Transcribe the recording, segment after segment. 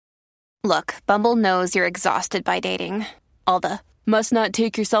Look, Bumble knows you're exhausted by dating. All the must not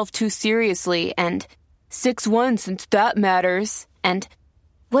take yourself too seriously and 6'1" since that matters. And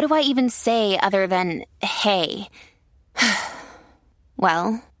what do I even say other than hey?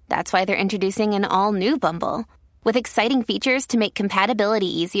 Well, that's why they're introducing an all-new Bumble with exciting features to make compatibility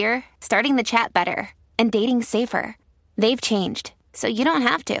easier, starting the chat better, and dating safer. They've changed, so you don't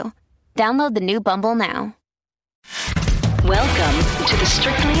have to. Download the new Bumble now. Welcome to the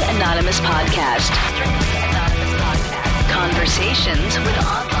Strictly Anonymous Podcast. Conversations with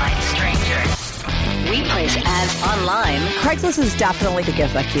online strangers. We place ads online. Craigslist is definitely the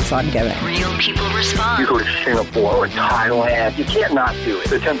gift that keeps on giving. Real people respond. You go to Singapore or Thailand, you can't not do it.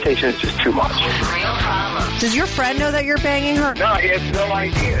 The temptation is just too much. Real problems. Does your friend know that you're banging her? No, he has no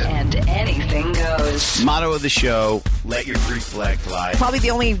idea. And anything goes. Motto of the show, let your Greek flag fly. Probably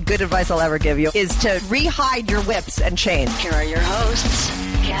the only good advice I'll ever give you is to re-hide your whips and chains. Here are your hosts,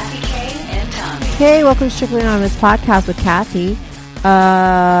 Kathy Kay and Tommy. Hey, welcome to Strictly Anonymous Podcast with Kathy.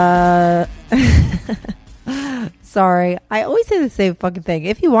 Sorry, I always say the same fucking thing.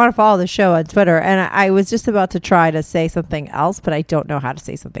 If you want to follow the show on Twitter, and I was just about to try to say something else, but I don't know how to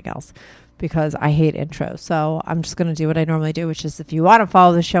say something else because I hate intros. So I'm just going to do what I normally do, which is if you want to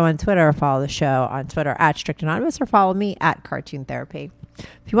follow the show on Twitter, follow the show on Twitter at Strict Anonymous or follow me at Cartoon Therapy.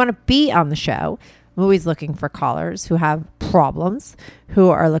 If you want to be on the show, I'm always looking for callers who have problems, who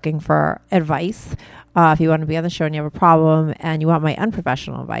are looking for advice. If you want to be on the show and you have a problem and you want my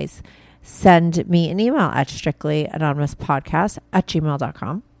unprofessional advice, send me an email at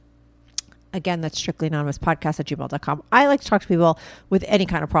strictlyanonymouspodcast@gmail.com. Again, that's strictlyanonymouspodcast@gmail.com. I like to talk to people with any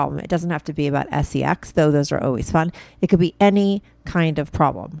kind of problem. It doesn't have to be about sex, though those are always fun. It could be any kind of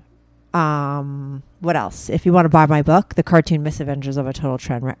problem. What else? If you want to buy my book, The Cartoon Misadventures of a Total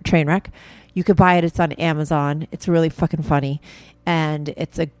Train Wreck, you could buy it. It's on Amazon. It's really fucking funny. And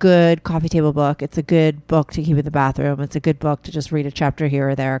it's a good coffee table book. It's a good book to keep in the bathroom. It's a good book to just read a chapter here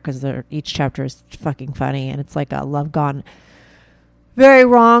or there because each chapter is fucking funny. And it's like a love gone very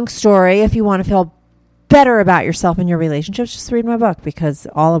wrong story. If you want to feel better about yourself and your relationships, just read my book because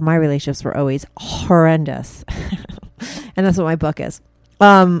all of my relationships were always horrendous. And that's what my book is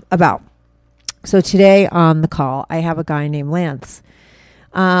about. So today on the call, I have a guy named Lance.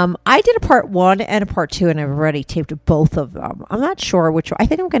 I did a part 1 and a part 2, and I've already taped both of them. I'm not sure which one. I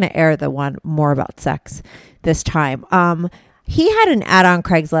think I'm going to air the one more about sex this time. He had an ad on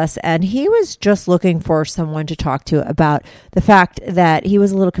Craigslist, and he was just looking for someone to talk to about the fact that he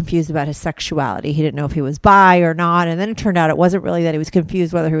was a little confused about his sexuality. He didn't know if he was bi or not, and then it turned out it wasn't really that he was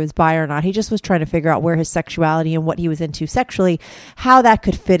confused whether he was bi or not. He just was trying to figure out where his sexuality and what he was into sexually, how that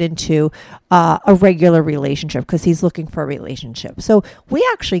could fit into a regular relationship, because he's looking for a relationship. So we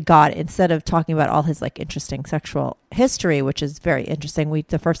actually got, instead of talking about all his like interesting sexual history, which is very interesting,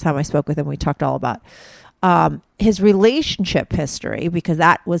 the first time I spoke with him, we talked all about his relationship history, because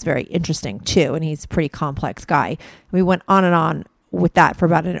that was very interesting too. And he's a pretty complex guy. We went on and on with that for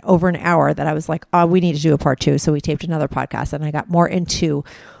about over an hour that I was like, oh, we need to do a part 2. So we taped another podcast and I got more into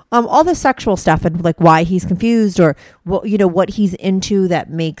all the sexual stuff and like why he's confused or what, what he's into that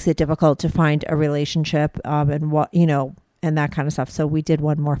makes it difficult to find a relationship, and what, and that kind of stuff. So we did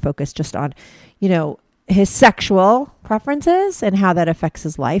one more focus just on, his sexual preferences and how that affects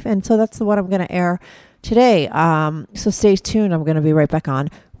his life. And so that's what I'm going to air today. So stay tuned. I'm going to be right back on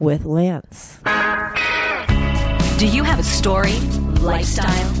with Lance. Do you have a story,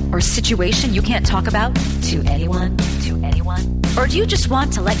 lifestyle, or situation you can't talk about to anyone? Or do you just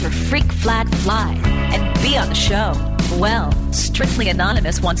want to let your freak flag fly and be on the show? Well, Strictly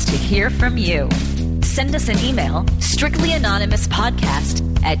Anonymous wants to hear from you. Send us an email,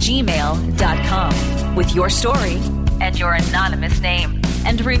 strictlyanonymouspodcast@gmail.com, with your story and your anonymous name.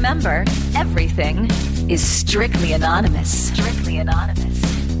 And remember, everything is strictly anonymous. Strictly anonymous.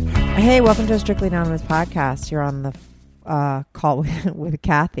 Hey, welcome to a Strictly Anonymous podcast. You're on the call with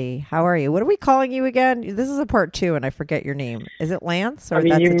Kathy. How are you? What are we calling you again? This is a part 2, and I forget your name. Is it Lance? Or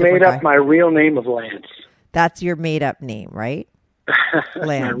you made up my real name of Lance. That's your made-up name, right?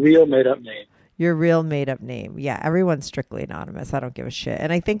 Lance. My real made-up name. Your real made-up name. Yeah, everyone's strictly anonymous. I don't give a shit.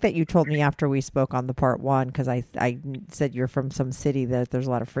 And I think that you told me after we spoke on the part 1, because I said you're from some city that there's a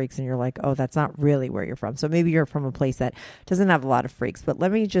lot of freaks, and you're like, oh, that's not really where you're from. So maybe you're from a place that doesn't have a lot of freaks. But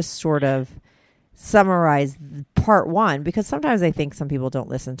let me just sort of summarize part 1, because sometimes I think some people don't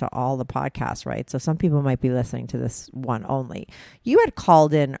listen to all the podcasts, right? So some people might be listening to this one only. You had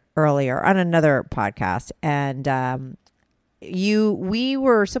called in earlier on another podcast, and we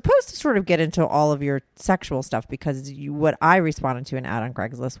were supposed to sort of get into all of your sexual stuff because what I responded to an ad on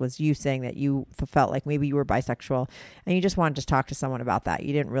Craigslist was you saying that you felt like maybe you were bisexual and you just wanted to talk to someone about that.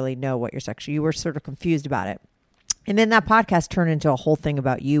 You didn't really know what your sexual, you were sort of confused about it. And then that podcast turned into a whole thing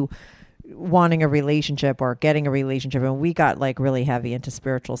about you wanting a relationship or getting a relationship. And we got like really heavy into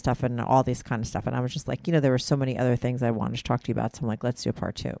spiritual stuff and all this kind of stuff. And I was just like, there were so many other things I wanted to talk to you about. So I'm like, let's do a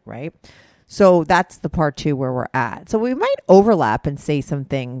part 2, right? So that's the part 2 where we're at. So we might overlap and say some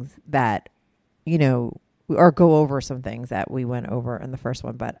things that, or go over some things that we went over in the first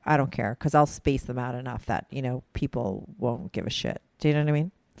one, but I don't care because I'll space them out enough that, people won't give a shit. Do you know what I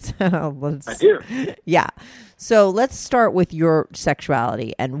mean? So I do. Yeah. So let's start with your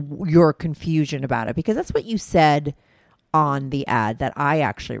sexuality and your confusion about it, because that's what you said on the ad that I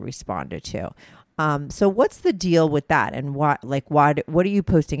actually responded to. So what's the deal with that? And what are you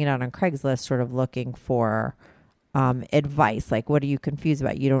posting it out on Craigslist sort of looking for advice? Like, what are you confused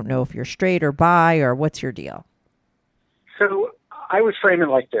about? You don't know if you're straight or bi, or what's your deal? So I would frame it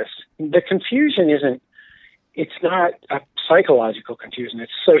like this. The confusion it's not a psychological confusion,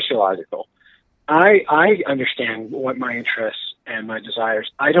 it's sociological. I understand what my interests and my desires.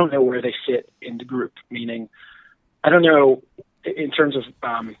 I don't know where they fit in the group, meaning I don't know in terms of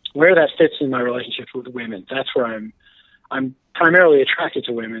where that fits in my relationships with women. That's where I'm primarily attracted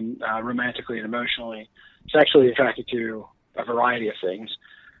to women, romantically and emotionally, sexually attracted to a variety of things.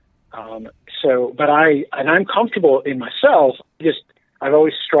 But I'm comfortable in myself. I've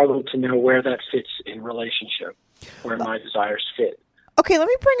always struggled to know where that fits in relationship, where my desires fit. Okay, let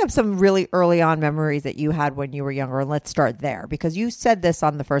me bring up some really early on memories that you had when you were younger, and let's start there, because you said this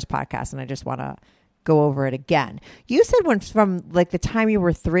on the first podcast, and I just want to go over it again. You said from like the time you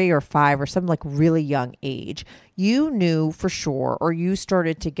were 3 or 5 or some like really young age, you knew for sure, or you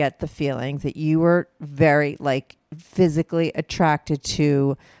started to get the feelings that you were very like physically attracted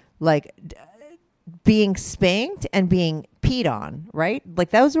to like being spanked and being peed on, right? Like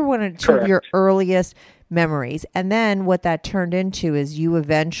those were two of your earliest memories. And then what that turned into is you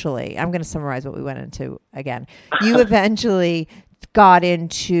eventually, I'm going to summarize what we went into again. You eventually got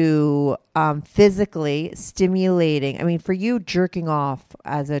into physically stimulating. I mean, for you, jerking off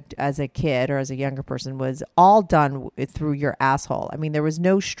as a kid or as a younger person was all done through your asshole. I mean, there was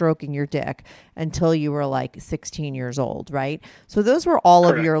no stroking your dick until you were like 16 years old, right? So those were all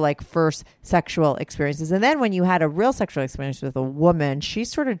of your like first sexual experiences. And then when you had a real sexual experience with a woman, she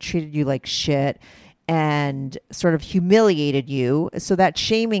sort of treated you like shit and sort of humiliated you. So that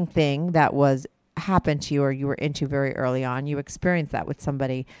shaming thing that was happened to you or you were into very early on, you experienced that with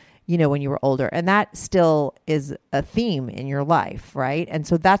somebody, when you were older. And that still is a theme in your life, right? And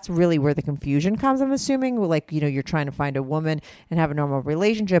so that's really where the confusion comes, I'm assuming. Like, you're trying to find a woman and have a normal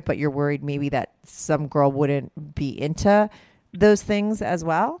relationship, but you're worried maybe that some girl wouldn't be into those things as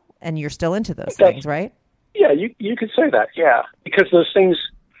well. And you're still into those things, right? Yeah, you could say that, yeah. Because those things,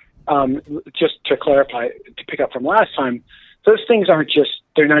 just to clarify, to pick up from last time, those things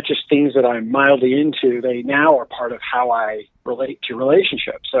they're not just things that I'm mildly into. They now are part of how I relate to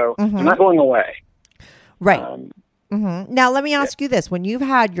relationships. So they're not going away. Right. Now, let me ask you this. When you've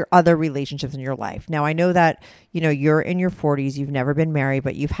had your other relationships in your life, now I know that, you're in your 40s, you've never been married,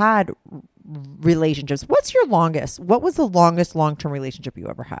 but you've had relationships. What was the longest long-term relationship you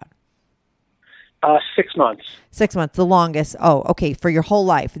ever had? 6 months. 6 months, the longest. Oh, okay. For your whole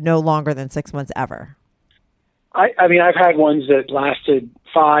life, no longer than 6 months ever. I mean, I've had ones that lasted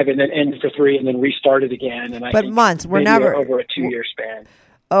 5 and then ended for 3 and then restarted again. And but months were never over a 2-year span.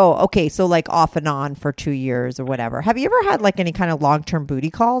 Oh, okay. So like off and on for 2 years or whatever. Have you ever had like any kind of long-term booty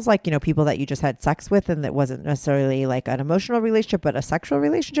calls? Like, people that you just had sex with and that wasn't necessarily like an emotional relationship, but a sexual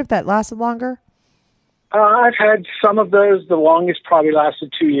relationship that lasted longer? I've had some of those. The longest probably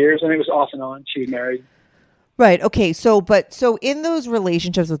lasted 2 years, and it was off and on. She was married. Right. Okay. So in those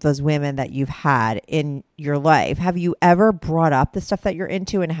relationships with those women that you've had in your life, have you ever brought up the stuff that you're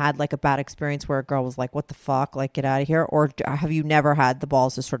into and had like a bad experience where a girl was like, what the fuck, like get out of here? Or have you never had the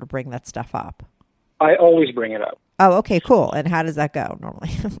balls to sort of bring that stuff up? I always bring it up. Oh, okay, cool. And how does that go normally?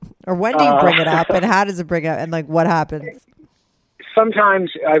 Or when do you bring it up and how does it bring it up and like what happens?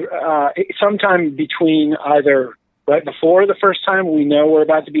 Sometimes, sometime between either right before the first time we know we're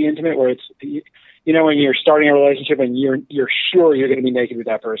about to be intimate, where it's, when you're starting a relationship and you're sure you're going to be naked with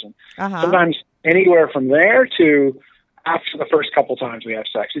that person. Sometimes anywhere from there to after the first couple times we have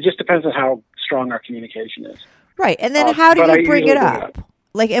sex. It just depends on how strong our communication is. Right. And then how do you bring it up?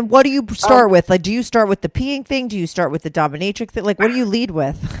 Like, and what do you start with? Like, do you start with the peeing thing? Do you start with the dominatrix thing? Like, what do you lead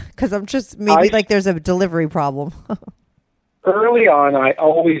with? Because I'm just, like there's a delivery problem. Early on, I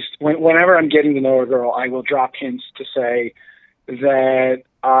always, whenever I'm getting to know a girl, I will drop hints to say, that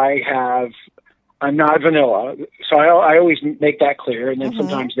I'm not vanilla. So I always make that clear. And then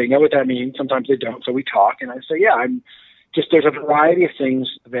sometimes they know what that means. Sometimes they don't. So we talk and I say, yeah, there's a variety of things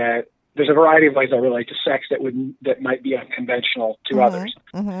there's a variety of ways I relate to sex that might be unconventional to others.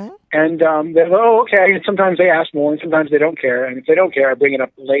 And they go, oh, okay. And sometimes they ask more and sometimes they don't care. And if they don't care, I bring it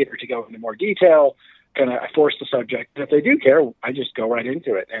up later to go into more detail. I force the subject. And if they do care, I just go right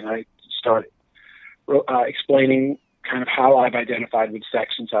into it. And I start explaining kind of how I've identified with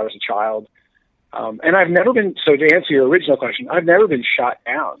sex since I was a child. And I've never been, so to answer your original question, I've never been shot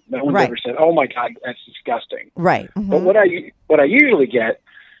down. No one's ever said, oh my God, that's disgusting. Right. But what I usually get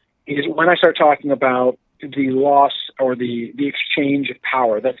is when I start talking about the loss or the exchange of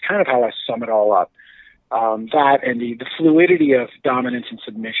power. That's kind of how I sum it all up. That and the fluidity of dominance and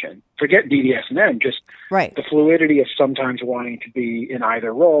submission. Forget BDSM, just the fluidity of sometimes wanting to be in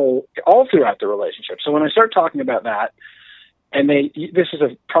either role all throughout the relationship. So when I start talking about that, and this is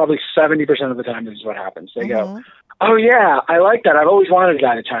probably 70% of the time this is what happens. They go, oh yeah, I like that. I've always wanted a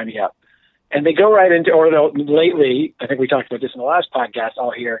guy to tie me up. And they go right into, or lately, I think we talked about this in the last podcast,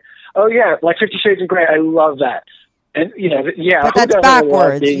 I'll hear, oh yeah, like 50 Shades of Grey, I love that. And, but that's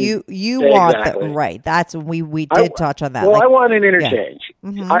backwards. You want that, right. That's, we did touch on that. Well, I want an interchange.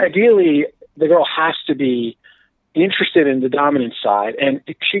 Yeah. Ideally, the girl has to be interested in the dominant side, and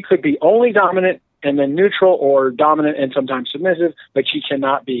she could be only dominant and then neutral, or dominant and sometimes submissive, but she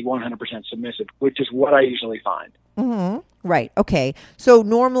cannot be 100% submissive, which is what I usually find. Right. Okay. So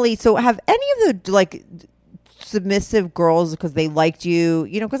have any of the submissive girls, because they liked you,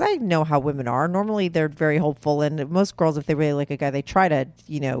 because I know how women are. Normally they're very hopeful, and most girls, if they really like a guy, they try to,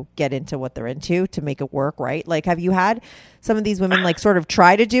 get into what they're into to make it work, right? Like, have you had some of these women sort of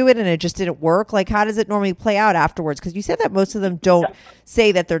try to do it and it just didn't work? Like, how does it normally play out afterwards? Because you said that most of them don't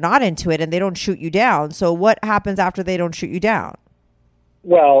say that they're not into it and they don't shoot you down. So what happens after they don't shoot you down?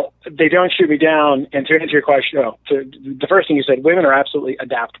 Well, they don't shoot me down. And to answer your question, the first thing you said, women are absolutely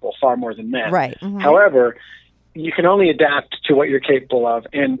adaptable, far more than men. Right. However, you can only adapt to what you're capable of.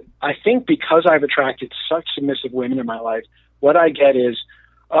 And I think because I've attracted such submissive women in my life, what I get is,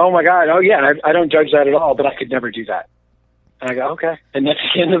 oh my God, oh yeah, I don't judge that at all, but I could never do that. And I go, okay. And that's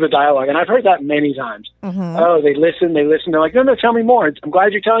the end of the dialogue. And I've heard that many times. Oh, they listen. They're like, no, tell me more. I'm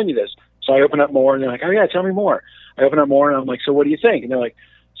glad you're telling me this. So I open up more and they're like, oh yeah, tell me more. I open up more and I'm like, so what do you think? And they're like,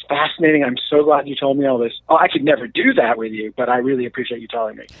 it's fascinating. I'm so glad you told me all this. Oh, I could never do that with you, but I really appreciate you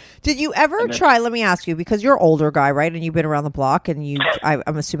telling me. Did you ever try, let me ask you, because you're an older guy, right? And you've been around the block and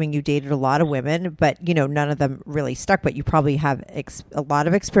I'm assuming you dated a lot of women, but none of them really stuck, but you probably have a lot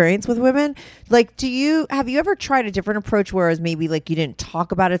of experience with women. Like, have you ever tried a different approach, whereas maybe you didn't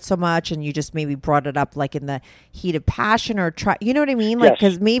talk about it so much and you just maybe brought it up in the heat of passion, or you know what I mean?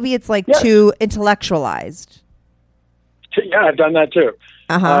 Because maybe it's too intellectualized. Yeah, I've done that too.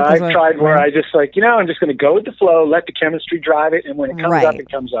 I've tried where I just I'm just going to go with the flow, let the chemistry drive it, and when it comes up,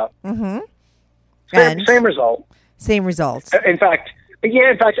 it comes up. Same result. Same results. In fact,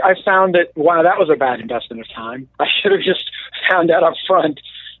 I found that, wow, that was a bad investment of time. I should have just found out up front.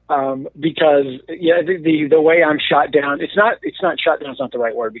 Because the way I'm shot down, it's not shot down. It's not the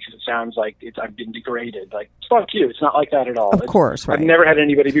right word, because it sounds like I've been degraded. Like, fuck you. It's not like that at all. Of course, right. I've never had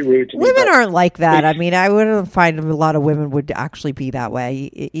anybody be rude to me. Women aren't like that. I mean, I wouldn't find a lot of women would actually be that way,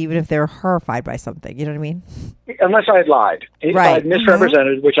 even if they're horrified by something. You know what I mean? Unless I had lied. If I had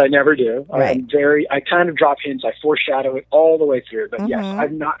misrepresented, which I never do. Right. I kind of drop hints. I foreshadow it all the way through. But yes,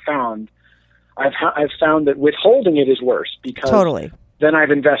 I've found that withholding it is worse, because then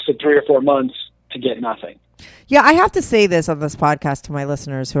I've invested 3 or 4 months to get nothing. Yeah, I have to say this on this podcast to my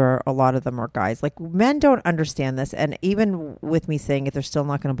listeners, who are, a lot of them are guys. Like, men don't understand this. And even with me saying it, they're still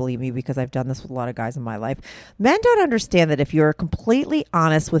not going to believe me, because I've done this with a lot of guys in my life. Men don't understand that if you're completely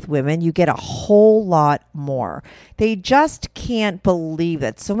honest with women, you get a whole lot more. They just can't believe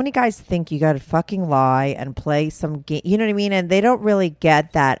that. So many guys think you got to fucking lie and play some game. You know what I mean? And they don't really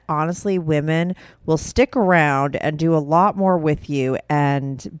get that, honestly, women will stick around and do a lot more with you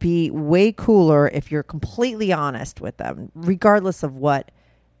and be way cooler if you're completely honest with them, regardless of what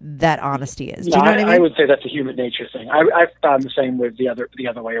that honesty is. Do you know what I mean? I would say that's a human nature thing. I've found the same with the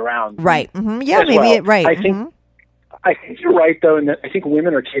other way around. Right. Yeah, maybe right. I think you're right, though, in that I think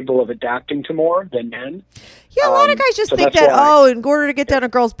women are capable of adapting to more than men. Yeah, a lot of guys just think that, in order to get down a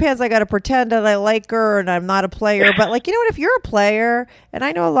girl's pants, I got to pretend that I like her and I'm not a player. But, you know what? If you're a player, and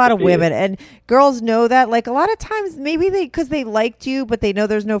I know a lot of women, and girls know that, a lot of times, maybe because they liked you, but they know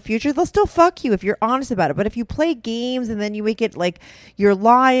there's no future, they'll still fuck you if you're honest about it. But if you play games and then you make it you're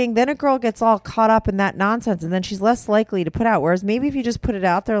lying, then a girl gets all caught up in that nonsense, and then she's less likely to put out. Whereas maybe if you just put it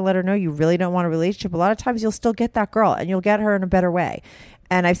out there and let her know you really don't want a relationship, a lot of times you'll still get that girl. girl and you'll get her in a better way.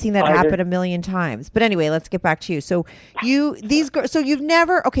 And I've seen that happen a million times. But anyway, let's get back to you. So you've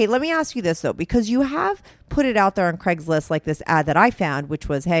never, okay, let me ask you this though, because you have put it out there on Craigslist, like this ad that I found, which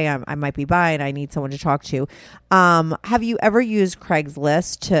was, hey, I might be bi and I need someone to talk to. Have you ever used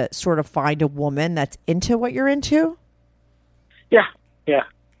Craigslist to sort of find a woman that's into what you're into? Yeah.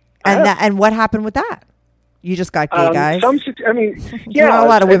 And what happened with that? You just got gay guys? Yeah. Not a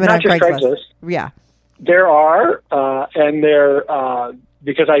lot of women on just Craigslist. Yeah. There are, and they're,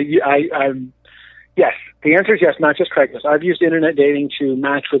 because I'm yes, the answer is yes, not just Craigslist. I've used internet dating to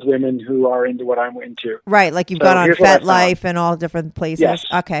match with women who are into what I'm into. Right, like you've gone on FetLife and all different places. Yes.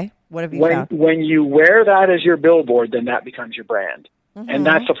 Okay, what have you found? When you wear that as your billboard, then that becomes your brand. Mm-hmm. And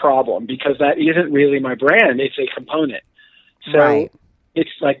that's a problem because that isn't really my brand. It's a component. So right. It's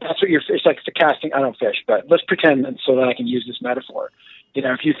like, that's what it's like the casting. I don't fish, but let's pretend so that I can use this metaphor. You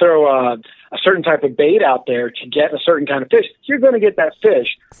know, if you throw a certain type of bait out there to get a certain kind of fish, you're going to get that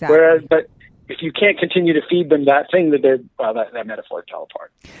fish. Exactly. But if you can't continue to feed them that thing, that metaphor fell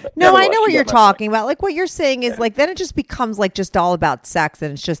apart. But no, I know what you're talking about. Like what you're saying is like, then it just becomes like just all about sex,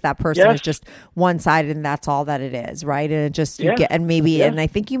 and it's just that person is just one-sided, and that's all that it is, right? And it just and I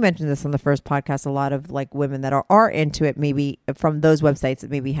think you mentioned this on the first podcast. A lot of like women that are into it, maybe from those websites that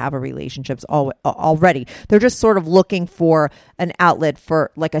maybe have a relationships already. They're just sort of looking for an outlet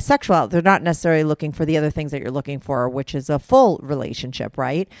for like a sexual outlet. They're not necessarily looking for the other things that you're looking for, which is a full relationship,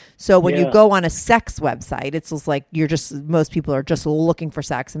 right? So when you go on a sex website, it's just like most people are just looking for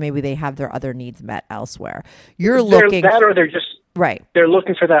sex, and maybe they have their other needs met elsewhere. They're looking for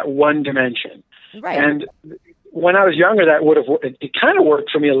that one dimension. Right. And when I was younger, it kind of worked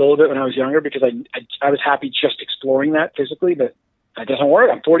for me a little bit when I was younger because I was happy just exploring that physically, but it doesn't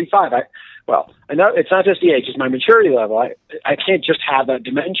work. I'm 45. I know it's not just the age; it's my maturity level. I can't just have that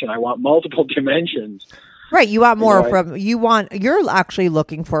dimension. I want multiple dimensions. Right, you want more you're actually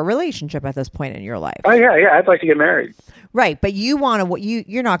looking for a relationship at this point in your life. Oh yeah, I'd like to get married. Right, but you're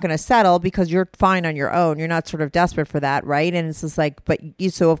not going to settle because you're fine on your own. You're not sort of desperate for that, right? And it's just like,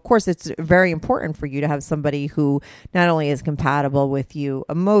 so of course it's very important for you to have somebody who not only is compatible with you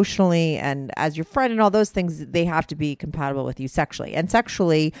emotionally and as your friend and all those things, they have to be compatible with you sexually. And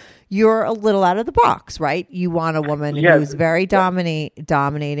sexually, you're a little out of the box, right? You want a woman who's very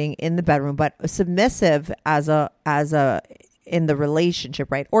dominating in the bedroom, but submissive as a in the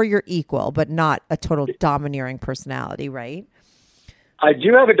relationship, right? Or you're equal, but not a total domineering personality, right? I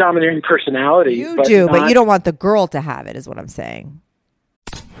do have a domineering personality. You do, but you don't want the girl to have it, is what I'm saying.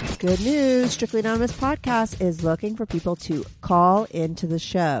 Good news. Strictly Anonymous Podcast is looking for people to call into the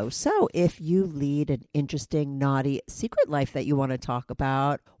show. So if you lead an interesting, naughty secret life that you want to talk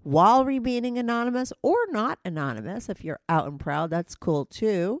about while remaining anonymous or not anonymous, if you're out and proud, that's cool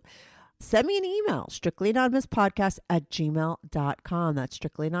too. Send me an email, strictlyanonymouspodcast@gmail.com. That's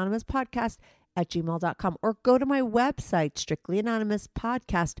strictlyanonymouspodcast@gmail.com. Or go to my website,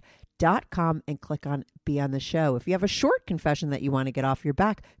 strictlyanonymouspodcast.com, and click on Be on the Show. If you have a short confession that you want to get off your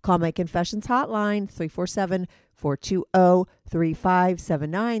back, call my confessions hotline,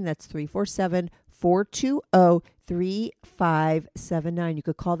 347-420-3579. That's 347-420-3579. You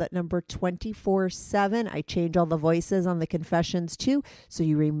could call that number 24/7. I change all the voices on the confessions too, so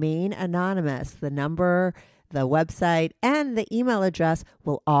you remain anonymous. The number, the website, and the email address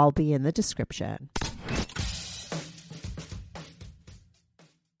will all be in the description.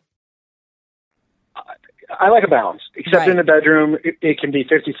 I like a balance, except in the bedroom, it can be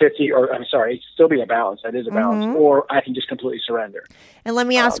 50-50, or I'm sorry, it still be a balance. That is a balance. Or I can just completely surrender. And let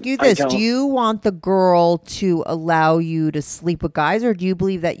me ask you this. Do you want the girl to allow you to sleep with guys, or do you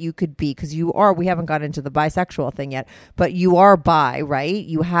believe that you could be, because we haven't got into the bisexual thing yet, but you are bi, right?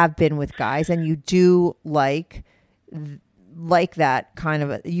 You have been with guys, and you do like that kind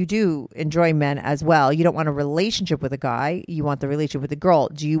of you do enjoy men as well. You don't want a relationship with a guy. You want the relationship with a girl.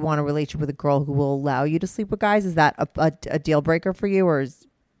 Do you want a relationship with a girl who will allow you to sleep with guys? Is that a deal breaker for you, or is...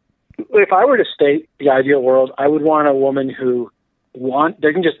 If I were to state the ideal world, I would want a woman who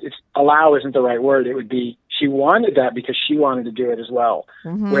allow isn't the right word. It would be she wanted that because she wanted to do it as well.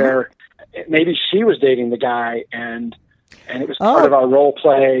 Mm-hmm. Where maybe she was dating the guy and it was part of our role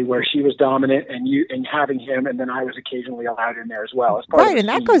play where she was dominant and having him, and then I was occasionally allowed in there as well. Right, and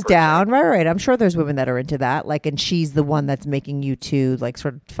that goes down. Right. I'm sure there's women that are into that, like, and she's the one that's making you two, like,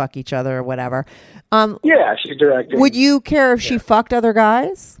 sort of fuck each other or whatever. Yeah, she's directing. Would you care if she fucked other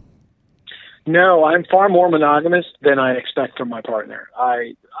guys? No, I'm far more monogamous than I expect from my partner.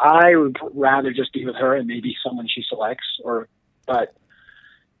 I would rather just be with her and maybe someone she selects, and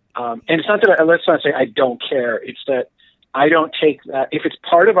it's not that let's not say I don't care. It's that I don't take that if it's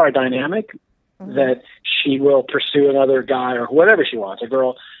part of our dynamic. that she will pursue another guy or whatever she wants, a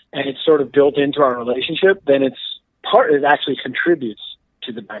girl, and it's sort of built into our relationship, then it actually contributes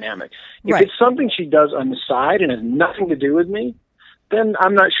to the dynamic. If it's something she does on the side and has nothing to do with me, then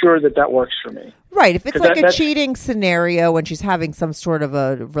I'm not sure that works for me. Right. If it's like a cheating scenario when she's having some sort of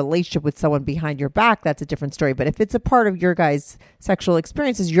a relationship with someone behind your back, that's a different story. But if it's a part of your guys' sexual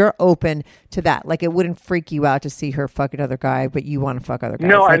experiences, you're open to that. Like, it wouldn't freak you out to see her fuck another guy, but you want to fuck other guys.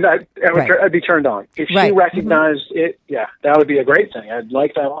 No, I'd be turned on. If she recognized it, that would be a great thing. I'd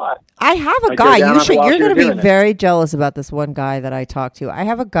like that a lot. I have a guy. You're going to be very jealous about this one guy that I talked to. I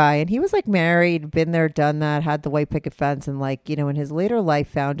have a guy, and he was like married, been there, done that, had the white picket fence, and like, you know, in his later life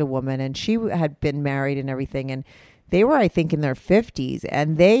found a woman, and she had been married and everything, and they were, I think, in their 50s,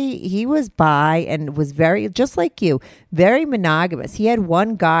 and he was bi and was very, just like you, very monogamous. He had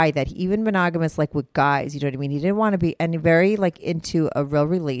one guy that even monogamous, like with guys, you know what I mean? He didn't want to be, and very like into a real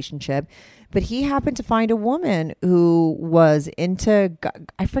relationship. But he happened to find a woman who was into,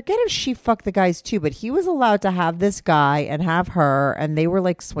 I forget if she fucked the guys too, but he was allowed to have this guy and have her, and they were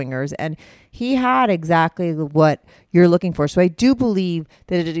like swingers, and he had exactly what you're looking for. So I do believe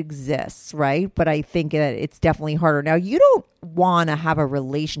that it exists, right? But I think that it's definitely harder. Now, you don't want to have a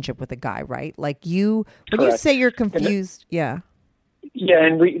relationship with a guy, right? Like when you say you're confused, yeah. Yeah,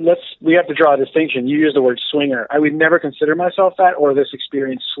 and we have to draw a distinction. You use the word swinger. I would never consider myself that or this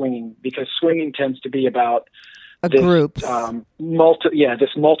experience swinging, because swinging tends to be about a group, this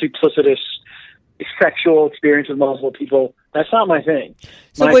multiplicitous sexual experience with multiple people. That's not my thing.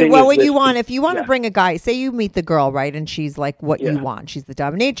 So if you want to bring a guy, say you meet the girl, right, and she's like what you want. She's the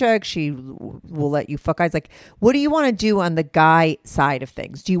dominatrix. She will let you fuck guys. Like, what do you want to do on the guy side of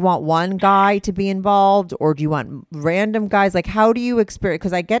things? Do you want one guy to be involved, or do you want random guys? Like, how do you experience?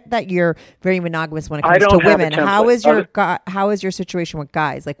 Because I get that you're very monogamous when it comes to women. How is your situation with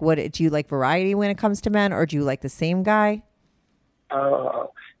guys? Like, what do you like variety when it comes to men, or do you like the same guy?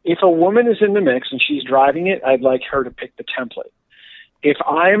 If a woman is in the mix and she's driving it, I'd like her to pick the template. If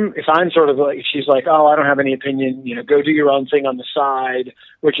I'm sort of like, she's like, oh, I don't have any opinion, you know, go do your own thing on the side,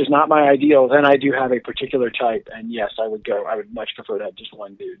 which is not my ideal, then I do have a particular type. And yes, I would much prefer to have just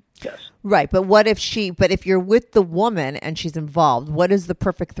one dude. Yes. Right. But if you're with the woman and she's involved, what is the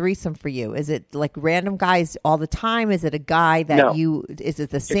perfect threesome for you? Is it like random guys all the time? Is it a guy that is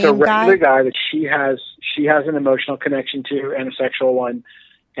it the same guy? It's a regular guy that she has an emotional connection to and a sexual one.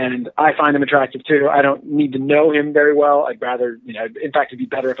 And I find him attractive too. I don't need to know him very well. I'd rather, you know, in fact, it'd be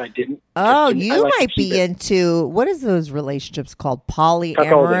better if I didn't. Oh, you might be into, what is those relationships called?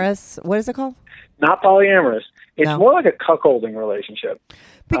 Polyamorous? What is it called? Not polyamorous. It's more like a cuckolding relationship.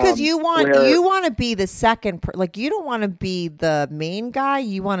 Because you want to be the second, like you don't want to be the main guy.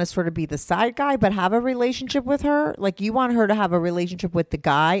 You want to sort of be the side guy, but have a relationship with her. Like you want her to have a relationship with the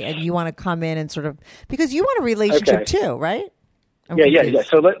guy, and you want to come in and sort of, because you want a relationship too, right? Yeah.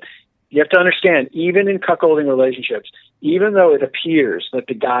 So you have to understand, even in cuckolding relationships, even though it appears that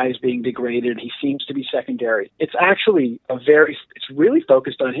the guy is being degraded, he seems to be secondary. It's actually it's really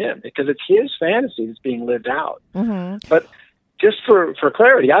focused on him because it's his fantasy that's being lived out. Mm-hmm. But just for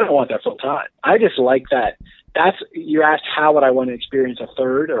clarity, I don't want that full time. I just like that. You asked how would I want to experience a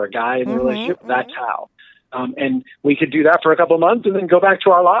third or a guy in a relationship? Mm-hmm. That's how. And we could do that for a couple of months and then go back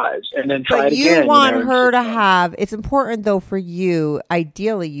to our lives and then try it again. But you want her to have, it's important though for you,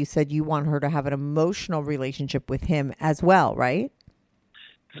 ideally you said you want her to have an emotional relationship with him as well, right?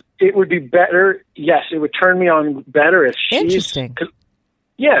 It would be better. Yes, it would turn me on better if she's... Interesting.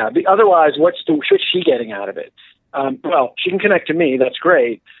 Yeah, otherwise what's she getting out of it? Well, she can connect to me. That's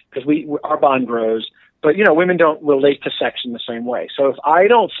great because our bond grows. But, you know, women don't relate to sex in the same way. So if I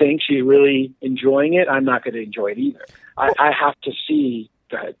don't think she's really enjoying it, I'm not going to enjoy it either. I have to see.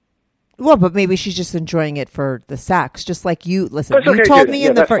 Go ahead. Well, but maybe she's just enjoying it for the sex, just like you. Listen, you told me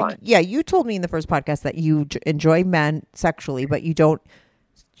in the first. Yeah, you told me in the first podcast that you enjoy men sexually, but you don't,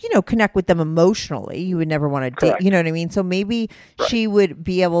 connect with them emotionally. You would never want to date. You know what I mean? So maybe she would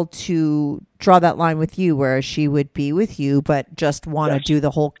be able to draw that line with you, whereas she would be with you, but just want to do the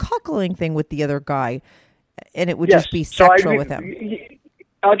whole cuckolding thing with the other guy, and it would just be sexual with him.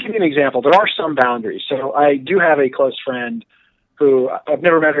 I'll give you an example. There are some boundaries. So I do have a close friend who I've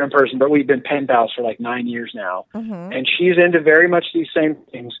never met her in person, but we've been pen pals for like 9 years now, and she's into very much these same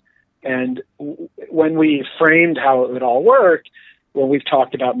things. And when we framed how it would all work, when we've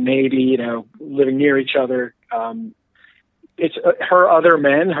talked about maybe, living near each other, it's her other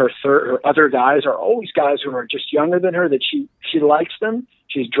men, her other guys are always guys who are just younger than her, that she likes them,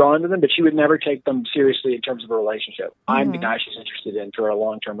 she's drawn to them, but she would never take them seriously in terms of a relationship. I'm the guy she's interested in for a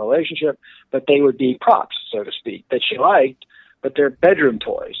long-term relationship, but they would be props, so to speak, that she liked, but they're bedroom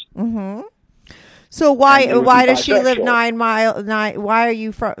toys. So And they would why be does she live bisexual. why are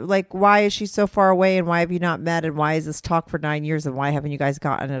you from, like, why is she so far away, and why have you not met, and why is this talk for 9 years, and why haven't you guys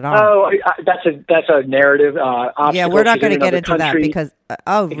gotten it on? Oh, that's a narrative. Yeah, we're not going to get into country. that because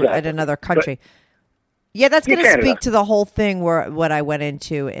Exactly. at another country. Yeah, that's going to Canada. speak to the whole thing where what I went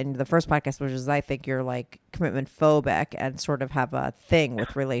into in the first podcast, which is I think you're like commitment phobic and sort of have a thing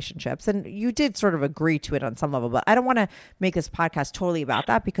with relationships. And you did sort of agree to it on some level, but I don't want to make this podcast totally about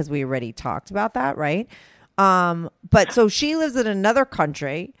that because we already talked about that, right? But so she lives in another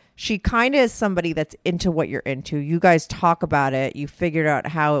country. She kind of is somebody that's into what you're into. You guys talk about it. You figured out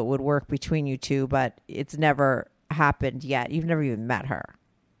how it would work between you two, but it's never happened yet. You've never even met her.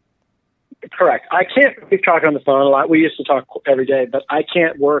 Correct. I can't. We talk on the phone a lot. We used to talk every day, but I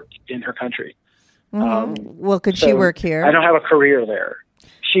can't work in her country. Well, could she work here? I don't have a career there.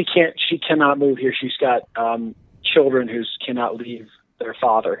 She can't. She cannot move here. She's got children who cannot leave their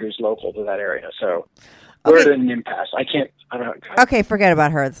father, who's local to that area. So we're at an impasse. I can't. I don't know. Okay, forget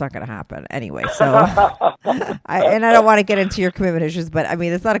about her. It's not going to happen anyway. So, I don't want to get into your commitment issues, but I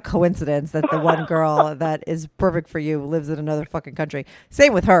mean, it's not a coincidence that the one girl that is perfect for you lives in another fucking country.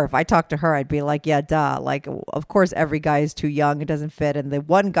 Same with her. If I talked to her, I'd be like, yeah, duh. Like, of course, every guy is too young. It doesn't fit. And the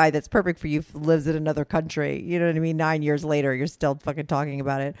one guy that's perfect for you lives in another country. You know what I mean? 9 years later, you're still fucking talking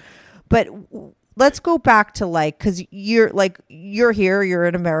about it. But let's go back to like, because you're here, you're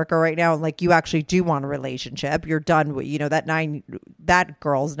in America right now, and like you actually do want a relationship. You're done with, that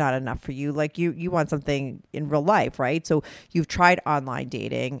girl's not enough for you. Like you want something in real life, right? So you've tried online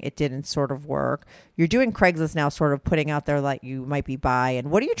dating, it didn't sort of work. You're doing Craigslist now, sort of putting out there like you might be bi.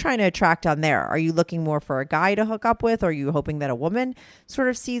 And what are you trying to attract on there? Are you looking more for a guy to hook up with? Or are you hoping that a woman sort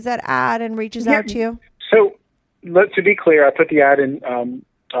of sees that ad and reaches out to you? So, to be clear, I put the ad in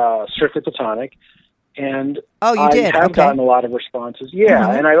Strictly Platonic, and you did? I have Okay. gotten a lot of responses.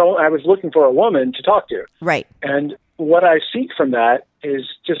 Yeah, and I was looking for a woman to talk to. Right. And what I seek from that is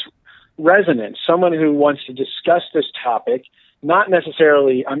just resonance, someone who wants to discuss this topic, not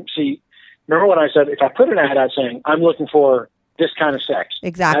necessarily. Remember what I said? If I put an ad out saying I'm looking for this kind of sex,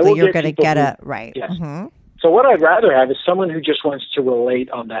 exactly, you're going to get it right. Yes. Mm-hmm. So what I'd rather have is someone who just wants to relate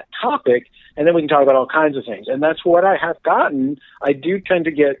on that topic, and then we can talk about all kinds of things. And that's what I have gotten. I do tend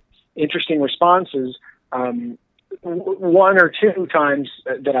to get interesting responses. One or two times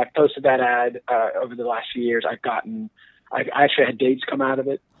that I've posted that ad over the last few years, I've actually had dates come out of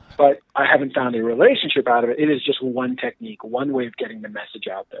it, but I haven't found a relationship out of it. It is just one technique, one way of getting the message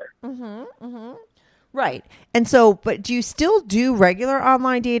out there. Mm-hmm, mm-hmm. Right. And so, but do you still do regular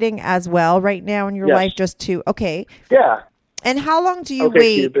online dating as well right now in your life? Just to, okay. Yeah. And how long do you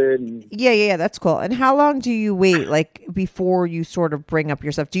wait? Yeah, that's cool. And how long do you wait, like, before you sort of bring up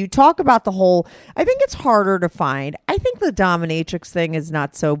your stuff? Do you talk about the whole, I think it's harder to find. I think the dominatrix thing is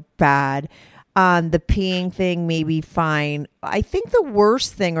not so bad. The peeing thing, maybe fine. I think the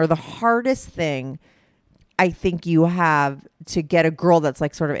worst thing or the hardest thing I think you have to get a girl that's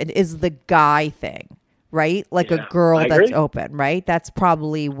like sort of, it is the guy thing. Right? Like a girl that's open, right? That's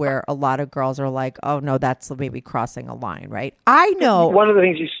probably where a lot of girls are like, oh no, that's maybe crossing a line, right? I know. One of the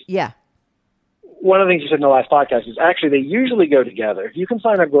things you said in the last podcast is actually they usually go together. If you can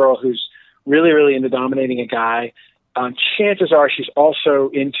find a girl who's really, really into dominating a guy, chances are she's also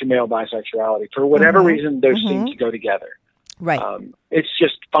into male bisexuality. For whatever reason, those seem to go together. Right. It's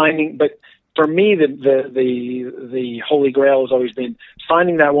just finding, but for me, the holy grail has always been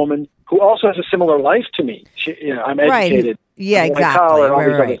finding that woman who also has a similar life to me. I'm educated. Right. Yeah, exactly. Collar, all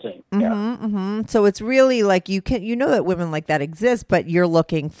these right. other things. So it's really like you know that women like that exist, but you're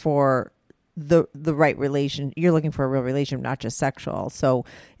looking for the right relation. You're looking for a real relation, not just sexual. So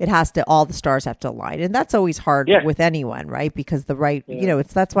it has to, all the stars have to align, and that's always hard with anyone, right? Because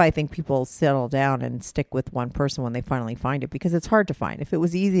that's why I think people settle down and stick with one person when they finally find it, because it's hard to find. If it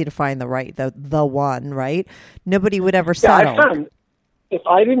was easy to find the one, right? Nobody would ever settle. I found if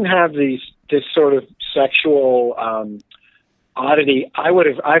I didn't have this sort of sexual oddity,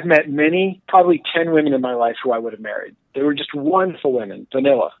 I've met many, probably 10 women in my life who I would have married. They were just wonderful women,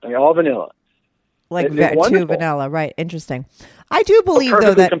 vanilla. I mean, all vanilla. Like too vanilla, right? Interesting. I do believe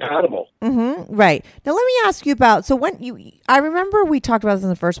though that compatible. Right. Now let me ask you about. So I remember we talked about this in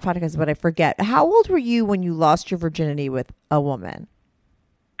the first podcast, but I forget. How old were you when you lost your virginity with a woman?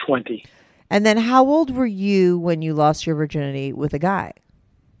 20. And then how old were you when you lost your virginity with a guy?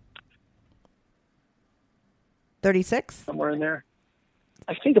 36? Somewhere in there.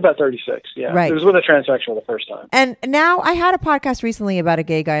 I think about 36. Yeah, Right. It was with a transsexual the first time. And now I had a podcast recently about a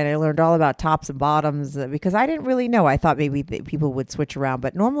gay guy, and I learned all about tops and bottoms because I didn't really know. I thought maybe people would switch around,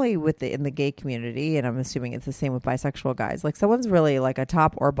 but normally in the gay community, and I'm assuming it's the same with bisexual guys, like someone's really like a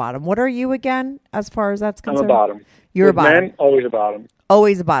top or bottom. What are you again, as far as that's concerned? I'm a bottom. You're with a bottom. Men, always a bottom.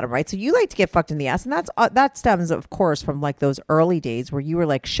 Always a bottom, right? So you like to get fucked in the ass, and that stems, of course, from like those early days where you were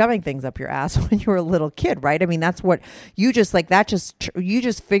like shoving things up your ass when you were a little kid, right? I mean, that's what you just like. You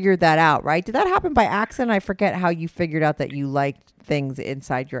just figured that out, right? Did that happen by accident? I forget how you figured out that you liked things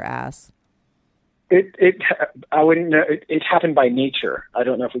inside your ass. I wouldn't know. It happened by nature. I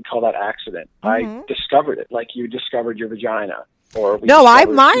don't know if we call that accident. I discovered it, like you discovered your vagina, or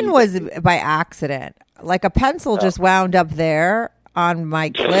mine was by accident. Like a pencil just wound up there on my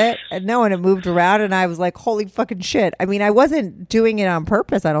clit, and it moved around, and I was like, holy fucking shit. I mean, I wasn't doing it on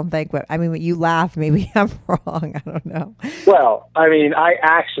purpose, I don't think, but I mean, you laugh, maybe I'm wrong, I don't know. Well, I mean, I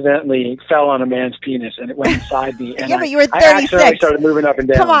accidentally fell on a man's penis, and it went inside me, and but you were 36. I accidentally started moving up and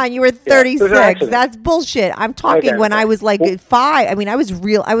down. Come on, you were 36. Yeah, that's bullshit. I'm talking when I was like 5. I mean, I was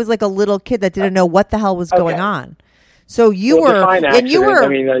like a little kid that didn't know what the hell was going on. So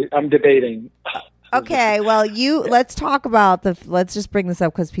I'm debating. Okay, well, let's talk about let's just bring this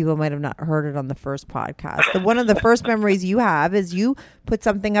up because people might have not heard it on the first podcast. One of the first memories you have is you put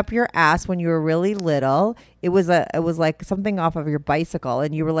something up your ass when you were really little. It was like something off of your bicycle,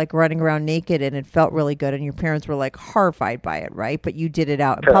 and you were like running around naked, and it felt really good, and your parents were like horrified by it, right? But you did it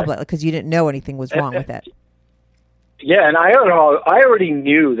out in public because you didn't know anything was wrong with it. Yeah, and I already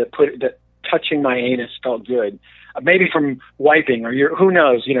knew that touching my anus felt good. Maybe from wiping, or who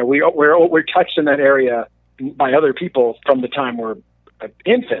knows? You know, we're touched in that area by other people from the time we're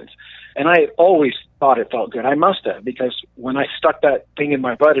infants, and I always thought it felt good. I must have, because when I stuck that thing in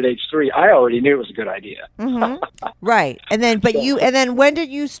my butt at age 3, I already knew it was a good idea. Mm-hmm. Right, and then when did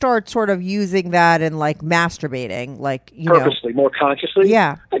you start sort of using that and like masturbating, like purposely, more consciously?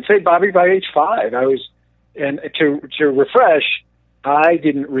 Yeah, I'd say Bobby by age 5. I was, and to refresh, I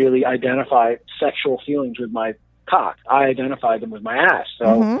didn't really identify sexual feelings with my cock. I identified them with my ass.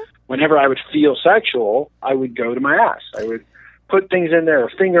 So whenever I would feel sexual, I would go to my ass. I would put things in there or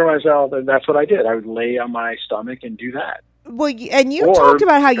finger myself, and that's what I did. I would lay on my stomach and do that. Well, and you talked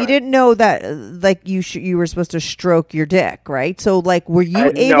about how you didn't know that, like you were supposed to stroke your dick, right? So, like, were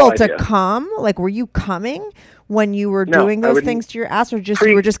you able to come? Like, were you coming when you were doing those things to your ass, or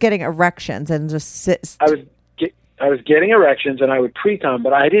you were just getting erections and just sit? I was getting erections, and I would pre-cum,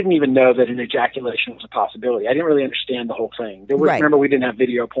 but I didn't even know that an ejaculation was a possibility. I didn't really understand the whole thing. Remember, we didn't have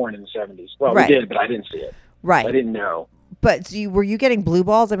video porn in the 70s. Well, we did, but I didn't see it. Right. I didn't know. But were you getting blue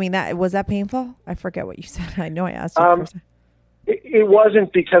balls? I mean, was that painful? I forget what you said. I know I asked you first. It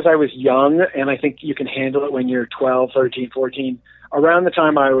wasn't, because I was young, and I think you can handle it when you're 12, 13, 14. Around the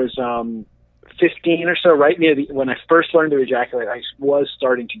time I was 15 or so, right near when I first learned to ejaculate, I was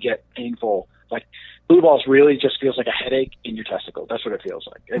starting to get painful. Like, blue balls really just feels like a headache in your testicle. That's what it feels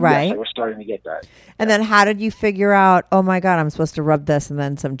like. And right. Yes, I was starting to get that. And then how did you figure out, oh my God, I'm supposed to rub this, and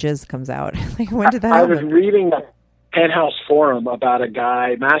then some jizz comes out? Like, when did that happen? I was reading a Penthouse forum about a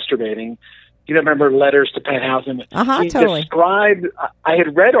guy masturbating. You remember Letters to Penthouse? And he described, I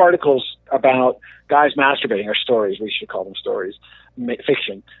had read articles about guys masturbating, or stories, we should call them stories,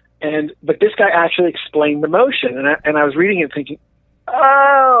 fiction. But this guy actually explained the motion, and I was reading it thinking,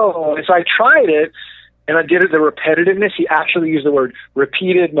 oh, and so I tried it, and I did it, the repetitiveness. He actually used the word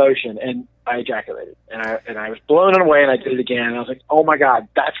repeated motion, and I ejaculated, and I was blown away, and I did it again, and I was like, oh my God,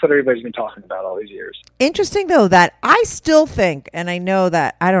 that's what everybody's been talking about all these years. Interesting, though, that I still think, and I know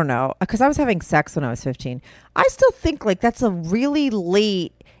that, I don't know, because I was having sex when I was 15, I still think like that's a really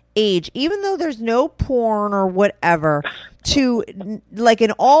late age, even though there's no porn or whatever, to like in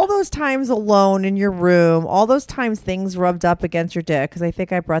all those times alone in your room, all those times things rubbed up against your dick, because I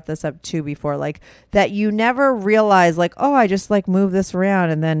think I brought this up too before, like that you never realize like, oh, I just like move this around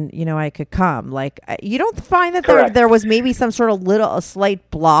and then I could come. Like, you don't find that there was maybe some sort of a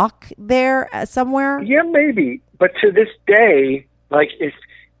slight block there somewhere? Yeah, maybe, but to this day, like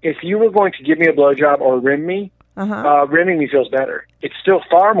if you were going to give me a blowjob or rim me, rimming me feels better. It's still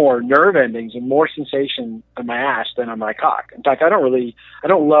far more nerve endings and more sensation on my ass than on my cock. In fact, I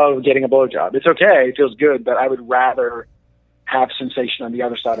don't love getting a blowjob. It's okay, it feels good, but I would rather have sensation on the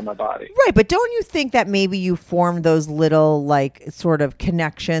other side of my body. Right, but don't you think that maybe you formed those little like sort of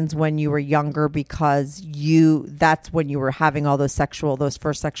connections when you were younger because that's when you were having all those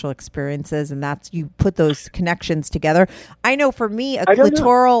first sexual experiences, and you put those connections together? I know for me, a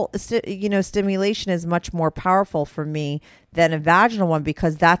clitoral stimulation is much more powerful for me than a vaginal one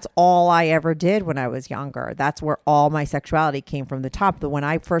because that's all I ever did when I was younger. That's where all my sexuality came from, the top. But when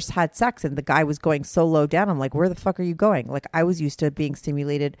I first had sex and the guy was going so low down, I'm like, where the fuck are you going? Like, I was used to being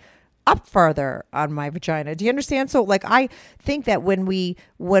stimulated up farther on my vagina. Do you understand? So like, I think that when we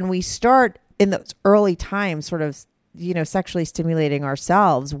start in those early times, sort of, sexually stimulating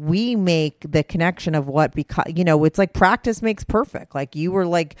ourselves, we make the connection of what, because, it's like practice makes perfect. Like, you were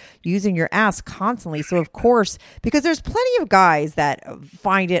like using your ass constantly. So of course, because there's plenty of guys that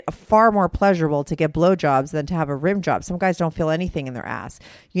find it far more pleasurable to get blowjobs than to have a rim job. Some guys don't feel anything in their ass,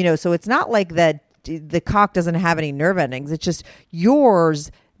 so it's not like that the cock doesn't have any nerve endings. It's just yours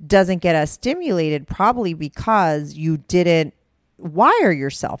doesn't get as stimulated, probably because you didn't wire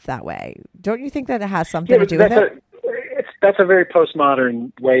yourself that way. Don't you think that it has something to do with it? That's a very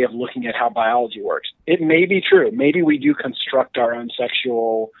postmodern way of looking at how biology works. It may be true. Maybe we do construct our own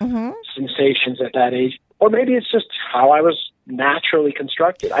sexual sensations at that age, or maybe it's just how I was naturally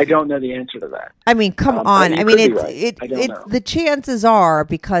constructed. I don't know the answer to that. I mean, come on. I mean, the chances are,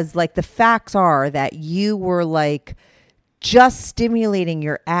 because like the facts are that you were like just stimulating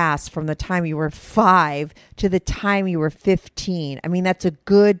your ass from the time you were 5 to the time you were 15. I mean, that's a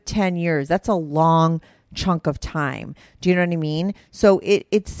good 10 years. That's a long chunk of time. Do you know what I mean? So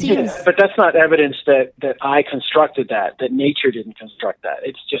it seems... Yeah, but that's not evidence that I constructed that nature didn't construct that.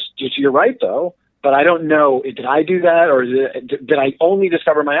 It's just, you're right, though. But I don't know, did I do that, or did I only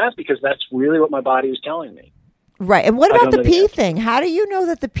discover my ass because that's really what my body was telling me? Right. And what about the pee thing? How do you know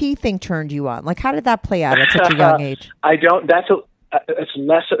that the pee thing turned you on? Like, how did that play out at such a young age? I don't.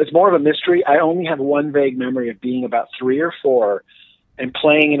 It's more of a mystery. I only have one vague memory of being about 3 or 4 and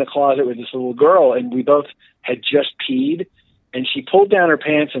playing in a closet with this little girl, and we both had just peed, and she pulled down her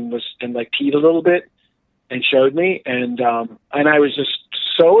pants and peed a little bit and showed me, and I was just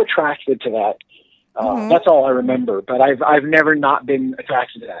so attracted to that. That's all I remember, but I've never not been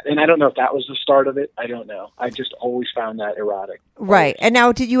attracted to that. And I don't know if that was the start of it. I don't know. I just always found that erotic. Right. And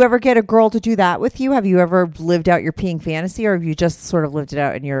now, did you ever get a girl to do that with you? Have you ever lived out your peeing fantasy, or have you just sort of lived it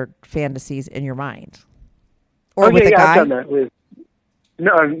out in your fantasies in your mind? Or with a guy? I've done that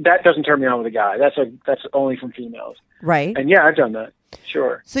no, that doesn't turn me on with a guy. That's only from females. Right. And yeah, I've done that.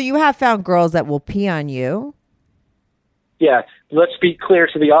 Sure. So you have found girls that will pee on you. Yeah, let's be clear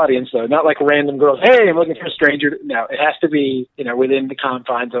to the audience, though. Not like random girls, hey, I'm looking for a stranger. No, it has to be, within the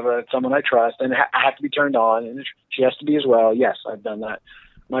confines of someone I trust, and I have to be turned on, and she has to be as well. Yes, I've done that.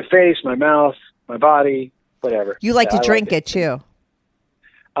 My face, my mouth, my body, whatever. You like to drink it, too.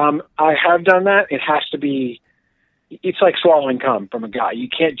 I have done that. It has to be, it's like swallowing cum from a guy. You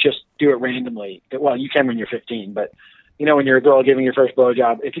can't just do it randomly. Well, you can when you're 15, but, when you're a girl giving your first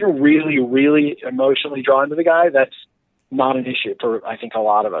blowjob, if you're really, really emotionally drawn to the guy, that's not an issue for, I think, a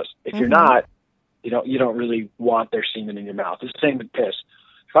lot of us. If you're not, you don't really want their semen in your mouth. It's the same with piss.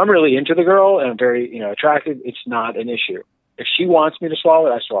 If I'm really into the girl and I'm very, attracted, it's not an issue. If she wants me to swallow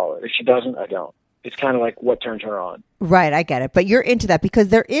it, I swallow it. If she doesn't, I don't. It's kind of like what turns her on. Right, I get it. But you're into that because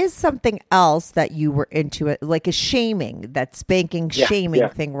there is something else that you were into, it like a shaming, that spanking shaming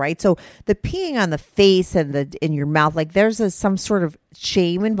thing, right? So the peeing on the face and in your mouth, like there's some sort of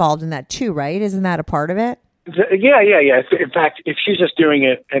shame involved in that too, right? Isn't that a part of it? Yeah. In fact, if she's just doing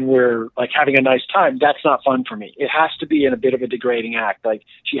it and we're like having a nice time, that's not fun for me. It has to be in a bit of a degrading act. Like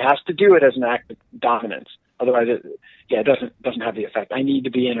she has to do it as an act of dominance. Otherwise, it doesn't have the effect. I need to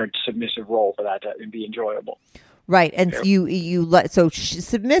be in a submissive role for that to be enjoyable. Right, and so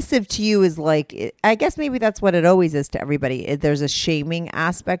submissive to you is like, I guess maybe that's what it always is to everybody. There's a shaming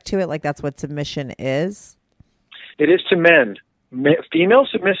aspect to it, like that's what submission is. It is to men. Female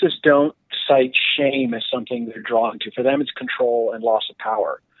submissives don't cite shame as something they're drawn to. For them, it's control and loss of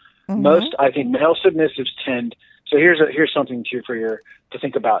power. Most, I think, male submissives tend. So here's something to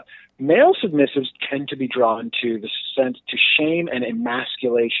think about. Male submissives tend to be drawn to the sense to shame and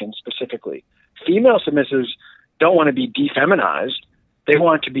emasculation specifically. Female submissives don't want to be defeminized. They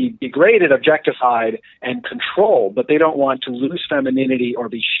want to be degraded, objectified, and controlled, but they don't want to lose femininity or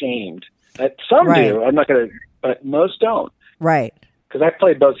be shamed. Some do. I'm not going to, but most don't. Right. Because I've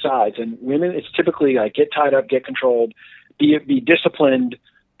played both sides, and women, it's typically like get tied up, get controlled, be disciplined,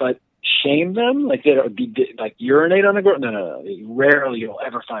 but shame them, like urinate on a girl. No. Rarely you'll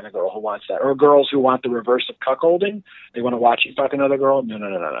ever find a girl who wants that, or girls who want the reverse of cuckolding. They want to watch you fuck another girl. No.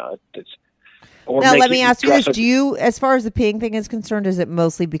 Now let me ask you this: do you, as far as the peeing thing is concerned, is it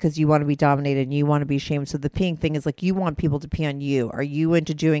mostly because you want to be dominated and you want to be shamed? So the peeing thing is like you want people to pee on you. Are you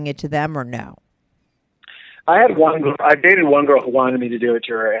into doing it to them or no? I dated one girl who wanted me to do it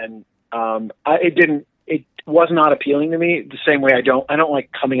to her, and it was not appealing to me the same way I don't like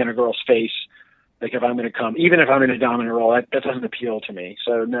coming in a girl's face Like if I'm going to come, even if I'm in a dominant role, that doesn't appeal to me.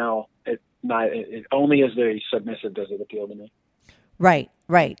 So no, it only as the submissive does it appeal to me. Right.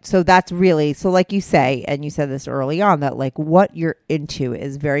 So that's really, so like you say, and you said this early on, that like what you're into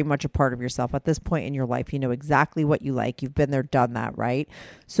is very much a part of yourself at this point in your life. You know exactly what you like. You've been there, done that, right?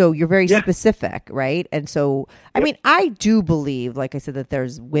 So you're very specific, right? And so, I mean, I do believe, like I said, that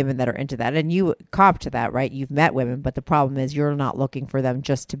there's women that are into that, and you cop to that, right? You've met women, but the problem is you're not looking for them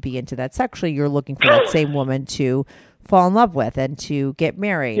just to be into that sexually. You're looking for that same woman to fall in love with and to get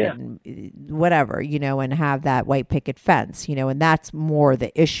married and whatever, you know, and have that white picket fence, you know, and that's more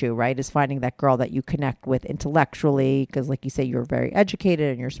the issue, right? Is finding that girl that you connect with intellectually, because like you say, you're very educated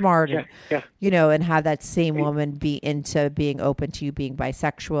and you're smart and, you know, and have that same woman be into being open to you being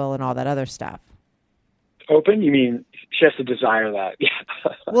bisexual and all that other stuff. Open? You mean she has to desire that? Yeah.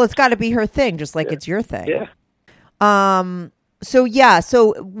 Well, it's got to be her thing, just like it's your thing. Yeah.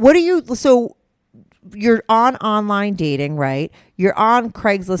 So what are you, so you're on online dating, right? You're on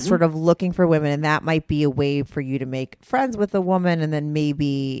Craigslist sort of looking for women, and that might be a way for you to make friends with a woman. And then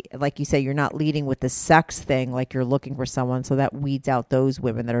maybe, like you say, you're not leading with the sex thing, like you're looking for someone. So that weeds out those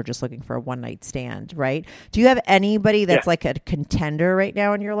women that are just looking for a one night stand, right? Do you have anybody that's like a contender right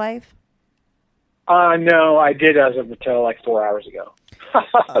now in your life? No, I did as of until like 4 hours ago.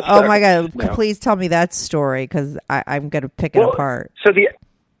 Oh my God. No. Please tell me that story, because I'm going to pick it apart. So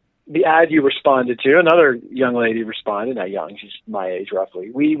the ad you responded to, another young lady responded, not young, she's my age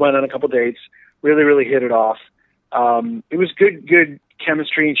roughly. We went on a couple dates, really, really hit it off. It was good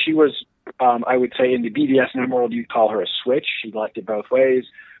chemistry, and she was, I would say in the BDSM world, you'd call her a switch. She liked it both ways,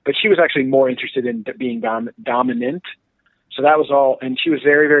 but she was actually more interested in being dominant. So that was all, and she was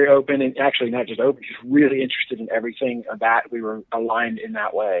very, very open, and actually not just open, she was really interested in everything that we were aligned in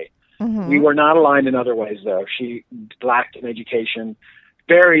that way. Mm-hmm. We were not aligned in other ways, though. She lacked an education.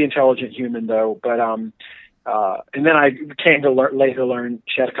 Very intelligent human, though. But and then I came to later learn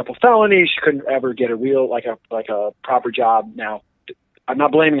she had a couple felonies. She couldn't ever get a real like a proper job. Now, I'm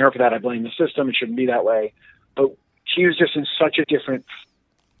not blaming her for that. I blame the system. It shouldn't be that way. But she was just in such a different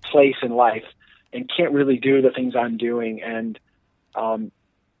place in life and can't really do the things I'm doing, and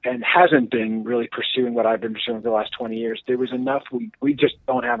hasn't been really pursuing what I've been pursuing for the last 20 years. There was enough. We just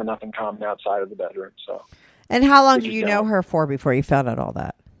don't have enough in common outside of the bedroom. So. And how long did you know her for before you found out all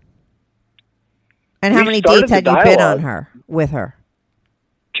that? And how many dates had you been with her?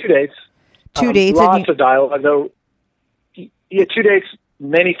 2 dates. 2 dates? Lots of dialogue, though. Yeah, 2 dates,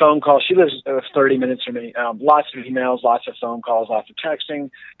 many phone calls. She lives 30 minutes from me. Lots of emails, lots of phone calls, lots of texting.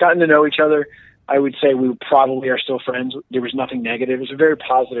 Gotten to know each other. I would say we probably are still friends. There was nothing negative. It was a very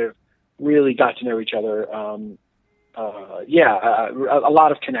positive, really got to know each other. A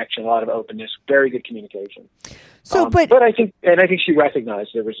lot of connection, a lot of openness, very good communication. So, but I think she recognized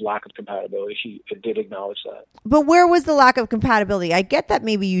there was lack of compatibility. She did acknowledge that. But where was the lack of compatibility? I get that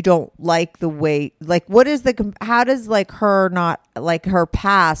maybe you don't like the way, like, how does like her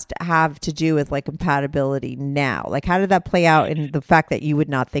past have to do with like compatibility now? Like, how did that play out in the fact that you would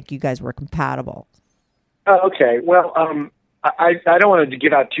not think you guys were compatible? Oh, okay. Well, I don't want to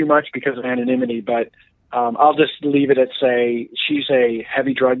give out too much because of anonymity, but I'll just leave it at say she's a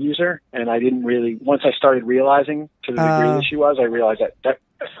heavy drug user, and I didn't really, once I started realizing to the degree that she was, I realized that that's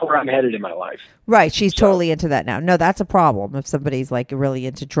where I'm headed in my life. Right. She's totally into that now. No, that's a problem if somebody's like really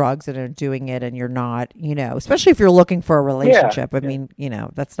into drugs and are doing it and you're not, you know, especially if you're looking for a relationship. I mean, you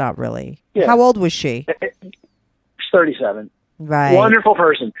know, that's not really. Yeah. How old was she? 37. Right. Wonderful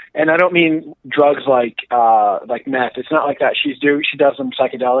person. And I don't mean drugs like meth. It's not like that. She does some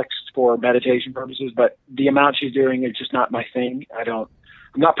psychedelics for meditation purposes, but the amount she's doing is just not my thing. I'm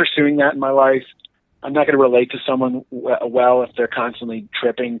not pursuing that in my life. I'm not going to relate to someone well if they're constantly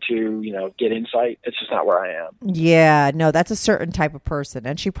tripping to, you know, get insight. It's just not where I am. Yeah, no, that's a certain type of person,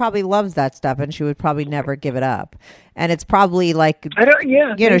 and she probably loves that stuff, and she would probably never give it up. And it's probably like,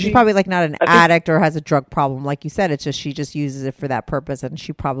 she's probably like not an addict or has a drug problem, like you said. It's just she just uses it for that purpose, and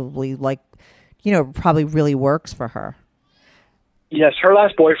she probably probably really works for her. Yes, her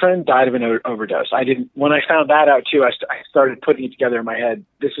last boyfriend died of an overdose. When I found that out too, I started putting it together in my head.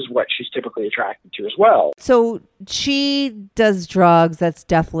 This is what she's typically attracted to as well. So she does drugs. That's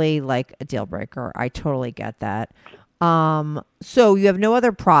definitely like a deal breaker. I totally get that. So you have no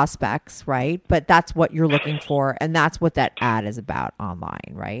other prospects, right? But that's what you're looking for, and that's what that ad is about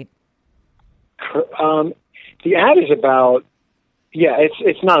online, right? The ad is about,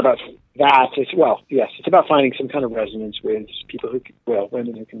 it's not about that. It's about finding some kind of resonance with people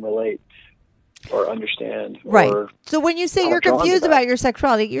women who can relate or understand. Right. So when you say you're confused about your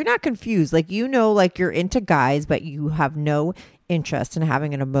sexuality, you're not confused. Like, you know, like you're into guys, but you have no interest in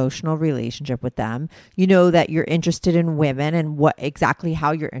having an emotional relationship with them. You know that you're interested in women and exactly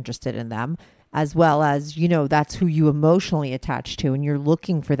how you're interested in them, as well as, that's who you emotionally attach to. And you're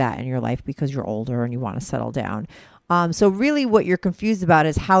looking for that in your life because you're older and you want to settle down. So really what you're confused about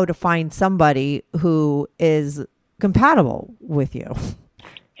is how to find somebody who is compatible with you.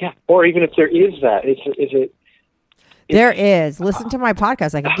 Yeah. Or even if there is that, there is. Listen to my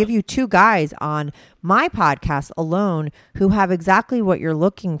podcast. I can give you 2 guys on my podcast alone who have exactly what you're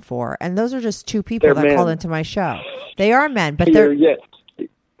looking for. And those are just 2 people that called into my show. They are men, but they're...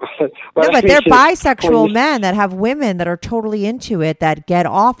 but they're bisexual men that have women that are totally into it, that get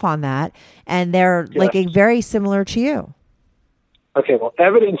off on that, and they're like very similar to you. Okay, well,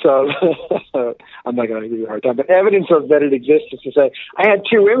 evidence of, I'm not going to give you a hard time, but evidence of that it exists is to say, I had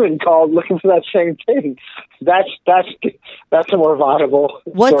 2 women called looking for that same thing. That's a more viable.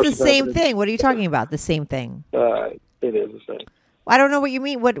 What's the same thing? What are you talking about? The same thing? It is the same. I don't know what you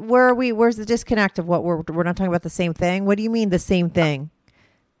mean. Where's the disconnect of what we're not talking about the same thing? What do you mean the same thing?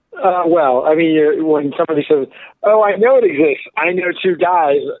 Well, I mean, when somebody says, "Oh, I know it exists. I know 2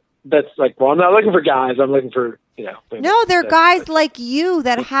 guys," that's like, well, I'm not looking for guys. I'm looking for, No, they're guys like you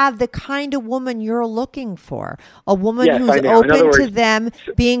that have the kind of woman you're looking for. A woman who's open to them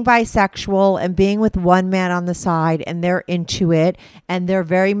being bisexual and being with one man on the side, and they're into it, and they're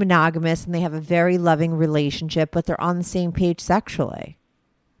very monogamous, and they have a very loving relationship, but they're on the same page sexually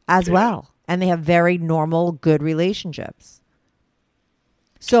as well. And they have very normal, good relationships.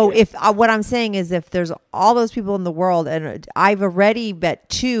 So if what I'm saying is, if there's all those people in the world, and I've already met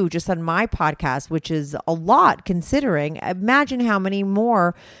 2 just on my podcast, which is a lot considering, imagine how many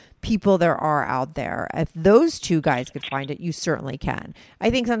more people there are out there. If those 2 guys could find it, you certainly can. I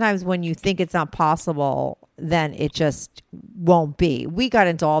think sometimes when you think it's not possible, then it just won't be. We got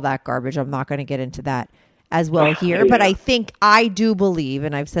into all that garbage. I'm not going to get into that as well here, but I do believe,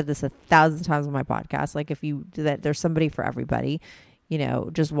 and I've said this 1,000 times on my podcast, like that there's somebody for everybody.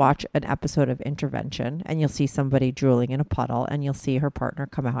 Just watch an episode of Intervention and you'll see somebody drooling in a puddle and you'll see her partner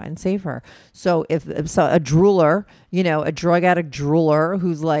come out and save her. So if a drooler, a drug addict drooler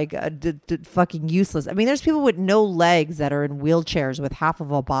who's like fucking useless. I mean, there's people with no legs that are in wheelchairs with half of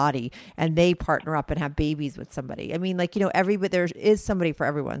a body and they partner up and have babies with somebody. I mean, there is somebody for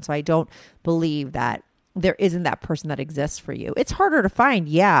everyone. So I don't believe that there isn't that person that exists for you. It's harder to find.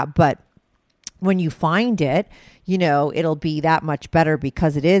 Yeah. But when you find it, it'll be that much better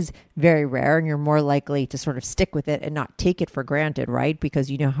because it is very rare and you're more likely to sort of stick with it and not take it for granted, right? Because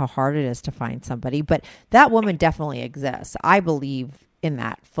you know how hard it is to find somebody. But that woman definitely exists. I believe in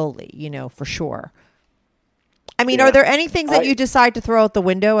that fully, for sure. I mean, are there any things that you decide to throw out the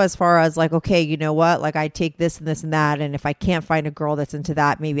window as far as like, okay, you know what? Like I take this and this and that. And if I can't find a girl that's into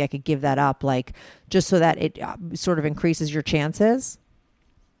that, maybe I could give that up, like just so that it sort of increases your chances?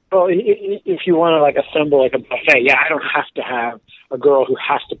 Well, if you want to like assemble like a buffet, I don't have to have a girl who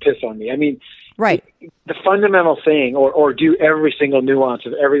has to piss on me. I mean, right. The fundamental thing, or do every single nuance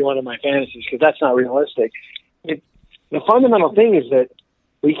of every one of my fantasies, because that's not realistic. The fundamental thing is that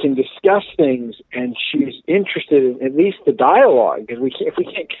we can discuss things, and she's interested in at least the dialogue. Because if we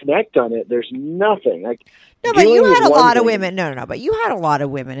can't connect on it, there's nothing. Like, no, but you had a lot of women. No. But you had a lot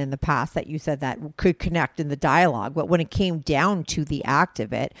of women in the past that you said that could connect in the dialogue. But when it came down to the act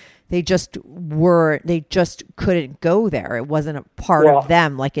of it, they just couldn't go there. It wasn't a part of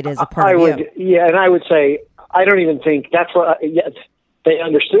them like it is a part of you. Yeah, and I would say I don't even think that's what. They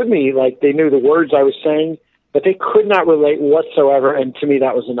understood me, like they knew the words I was saying, but they could not relate whatsoever. And to me,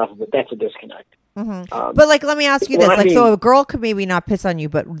 that was enough of it. That's a disconnect. Mm-hmm. But let me ask you this: so a girl could maybe not piss on you,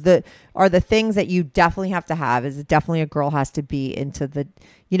 but are the things that you definitely have to have? Is it definitely a girl has to be into the,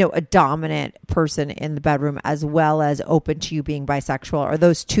 a dominant person in the bedroom as well as open to you being bisexual? Are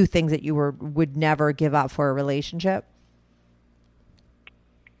those 2 things that you would never give up for a relationship?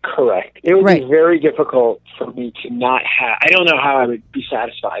 Correct. It would be very difficult for me to not have. I don't know how I would be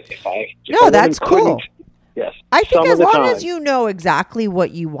satisfied if I. No, that's cool. Yes. I think as long as you know exactly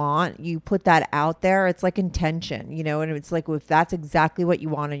what you want, you put that out there. It's like intention, and it's like if that's exactly what you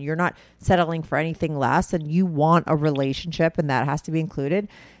want and you're not settling for anything less and you want a relationship and that has to be included,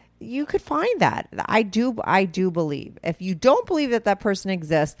 you could find that. I do believe. If you don't believe that person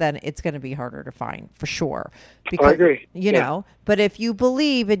exists, then it's going to be harder to find for sure. Because, I agree. You know, but if you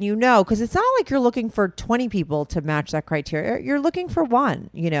believe and because it's not like you're looking for 20 people to match that criteria. You're looking for one,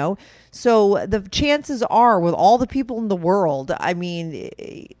 So the chances are with all the people in the world, I mean,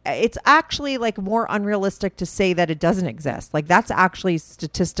 it's actually like more unrealistic to say that it doesn't exist. Like that's actually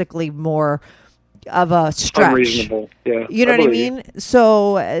statistically more a stretch. Unreasonable. Yeah. You know what I mean?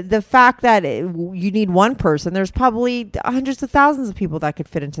 So the fact that you need one person, there's probably hundreds of thousands of people that could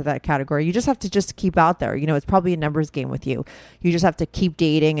fit into that category. You just have to just keep out there. You know, it's probably a numbers game with you. You just have to keep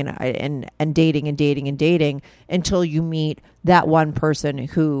dating and dating until you meet that one person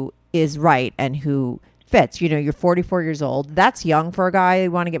who is right and who fits. You know, you're 44 years old. That's young for a guy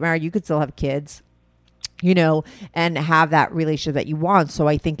who want to get married. You could still have kids, you know, and have that relationship that you want. So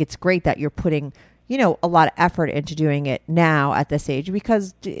I think it's great that you're putting, you know, a lot of effort into doing it now at this age,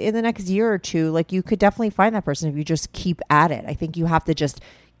 because in the next year or two, like, you could definitely find that person if you just keep at it. I think you have to just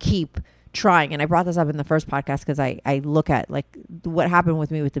keep trying. And I brought this up in the first podcast because I look at, like, what happened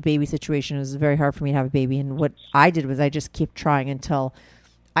with me with the baby situation. It was very hard for me to have a baby. And what I did was I just kept trying until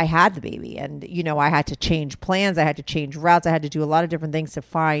I had the baby. And, you know, I had to change plans. I had to change routes. I had to do a lot of different things to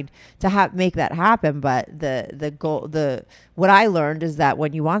make that happen. But what I learned is that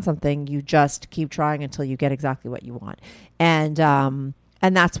when you want something, you just keep trying until you get exactly what you want. And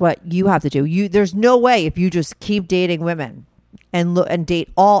that's what you have to do. There's no way, if you just keep dating women and date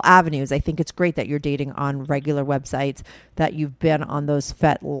all avenues. I think it's great that you're dating on regular websites, that you've been on those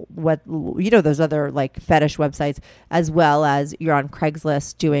those other, like, fetish websites, as well as you're on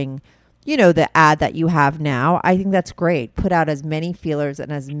Craigslist doing, you know, the ad that you have now. I think that's great. Put out as many feelers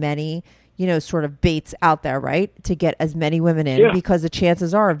and as many, you know, sort of baits out there, right, to get as many women in, because the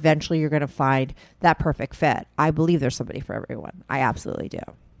chances are eventually you're going to find that perfect fit. I believe there's somebody for everyone. I absolutely do.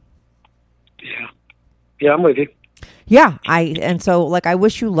 Yeah, I'm with you. Yeah, and so, like, I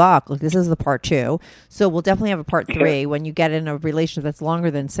wish you luck. Like, this is the part 2, so we'll definitely have a part 3 when you get in a relationship that's longer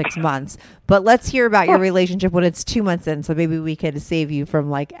than 6 months. But let's hear about your relationship when it's 2 months in, so maybe we could save you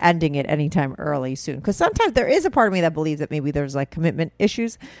from, like, ending it anytime early soon. Because sometimes there is a part of me that believes that maybe there's, like, commitment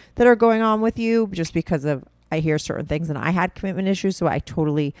issues that are going on with you, just because of, I hear certain things, and I had commitment issues, so I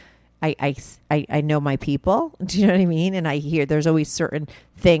totally, I know my people. Do you know what I mean? And I hear there's always certain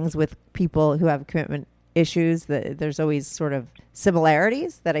things with people who have commitment issues, that there's always sort of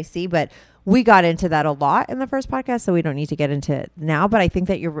similarities that I see, but we got into that a lot in the first podcast, so we don't need to get into it now. But I think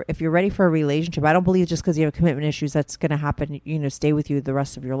that if you're ready for a relationship, I don't believe just because you have commitment issues that's going to happen, you know, stay with you the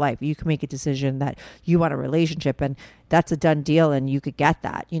rest of your life. You can make a decision that you want a relationship, and that's a done deal, and you could get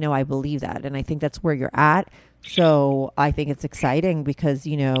that. You know, I believe that, and I think that's where you're at. So I think it's exciting because,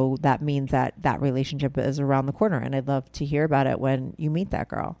 you know, that means that relationship is around the corner, and I'd love to hear about it when you meet that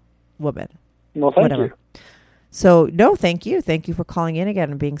woman. Well, thank you. So, no, thank you. Thank you for calling in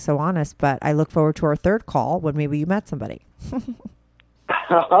again and being so honest. But I look forward to our third call when maybe you met somebody.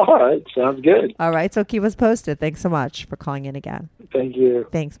 All right. Sounds good. All right. So keep us posted. Thanks so much for calling in again. Thank you.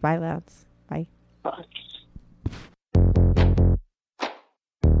 Thanks. Bye, Lance. Bye. Bye.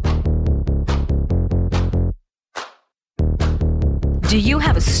 Do you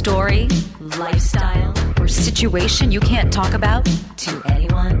have a story, lifestyle, or situation you can't talk about to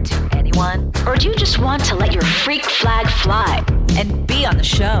anyone? Or do you just want to let your freak flag fly and be on the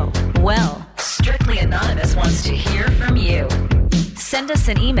show? Well, Strictly Anonymous wants to hear from you. Send us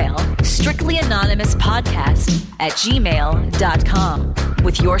an email, strictlyanonymouspodcast@gmail.com,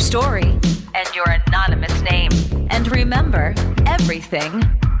 with your story and your anonymous name. And remember, everything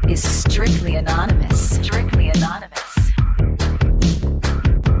is strictly anonymous. Strictly Anonymous.